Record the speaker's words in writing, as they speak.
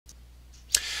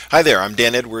Hi there, I'm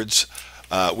Dan Edwards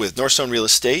with Northstone Real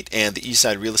Estate and the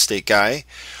Eastside Real Estate Guy.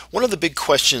 One of the big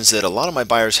questions that a lot of my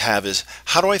buyers have is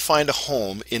how do I find a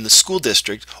home in the school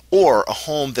district or a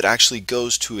home that actually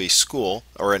goes to a school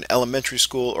or an elementary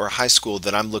school or a high school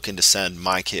that I'm looking to send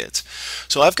my kids.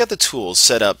 So I've got the tools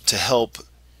set up to help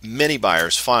many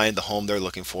buyers find the home they're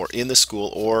looking for in the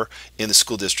school or in the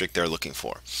school district they're looking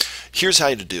for. Here's how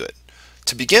to do it.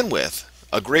 To begin with,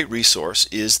 a great resource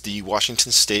is the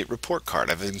Washington State Report Card.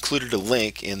 I've included a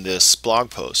link in this blog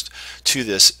post to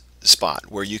this spot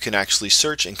where you can actually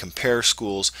search and compare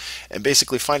schools and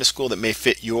basically find a school that may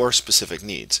fit your specific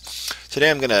needs. Today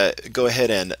I'm going to go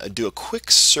ahead and do a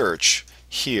quick search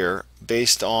here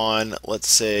based on, let's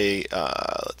see,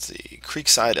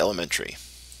 Creekside Elementary.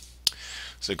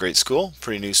 It's a great school,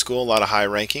 pretty new school, a lot of high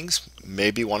rankings.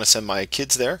 Maybe want to send my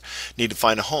kids there. Need to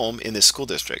find a home in this school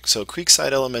district. So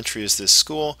Creekside Elementary is this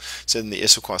school. It's in the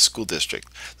Issaquah School District.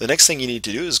 The next thing you need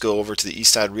to do is go over to the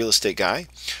Eastside Real Estate Guy,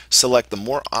 select the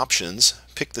More Options,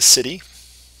 pick the city.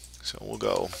 So we'll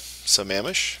go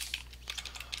Sammamish.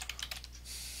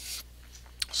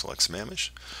 Select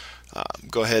Sammamish.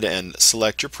 Go ahead and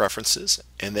select your preferences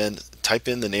and then type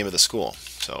in the name of the school.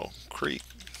 So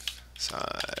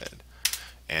Creekside.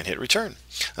 And hit return.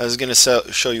 This is going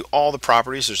to show you all the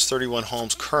properties. There's 31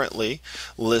 homes currently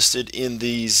listed in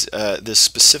this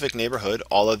specific neighborhood,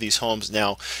 all of these homes.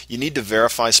 Now, you need to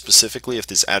verify specifically if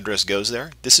this address goes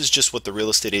there. This is just what the real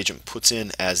estate agent puts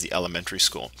in as the elementary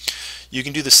school. You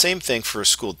can do the same thing for a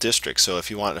school district. So if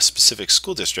you want a specific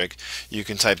school district, you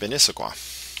can type in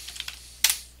Issaquah.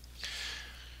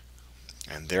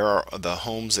 And there are the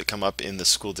homes that come up in the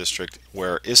school district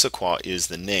where Issaquah is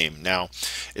the name. Now,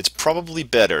 it's probably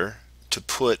better to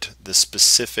put the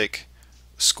specific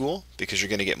school because you're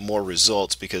going to get more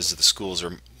results because the schools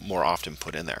are more often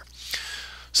put in there.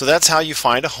 So that's how you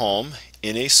find a home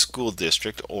in a school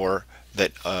district or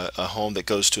that a home that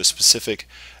goes to a specific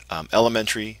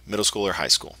elementary, middle school, or high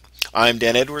school. I'm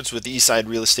Dan Edwards with the Eastside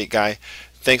Real Estate Guy.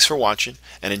 Thanks for watching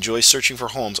and enjoy searching for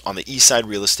homes on the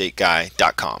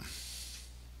eastsiderealestateguy.com.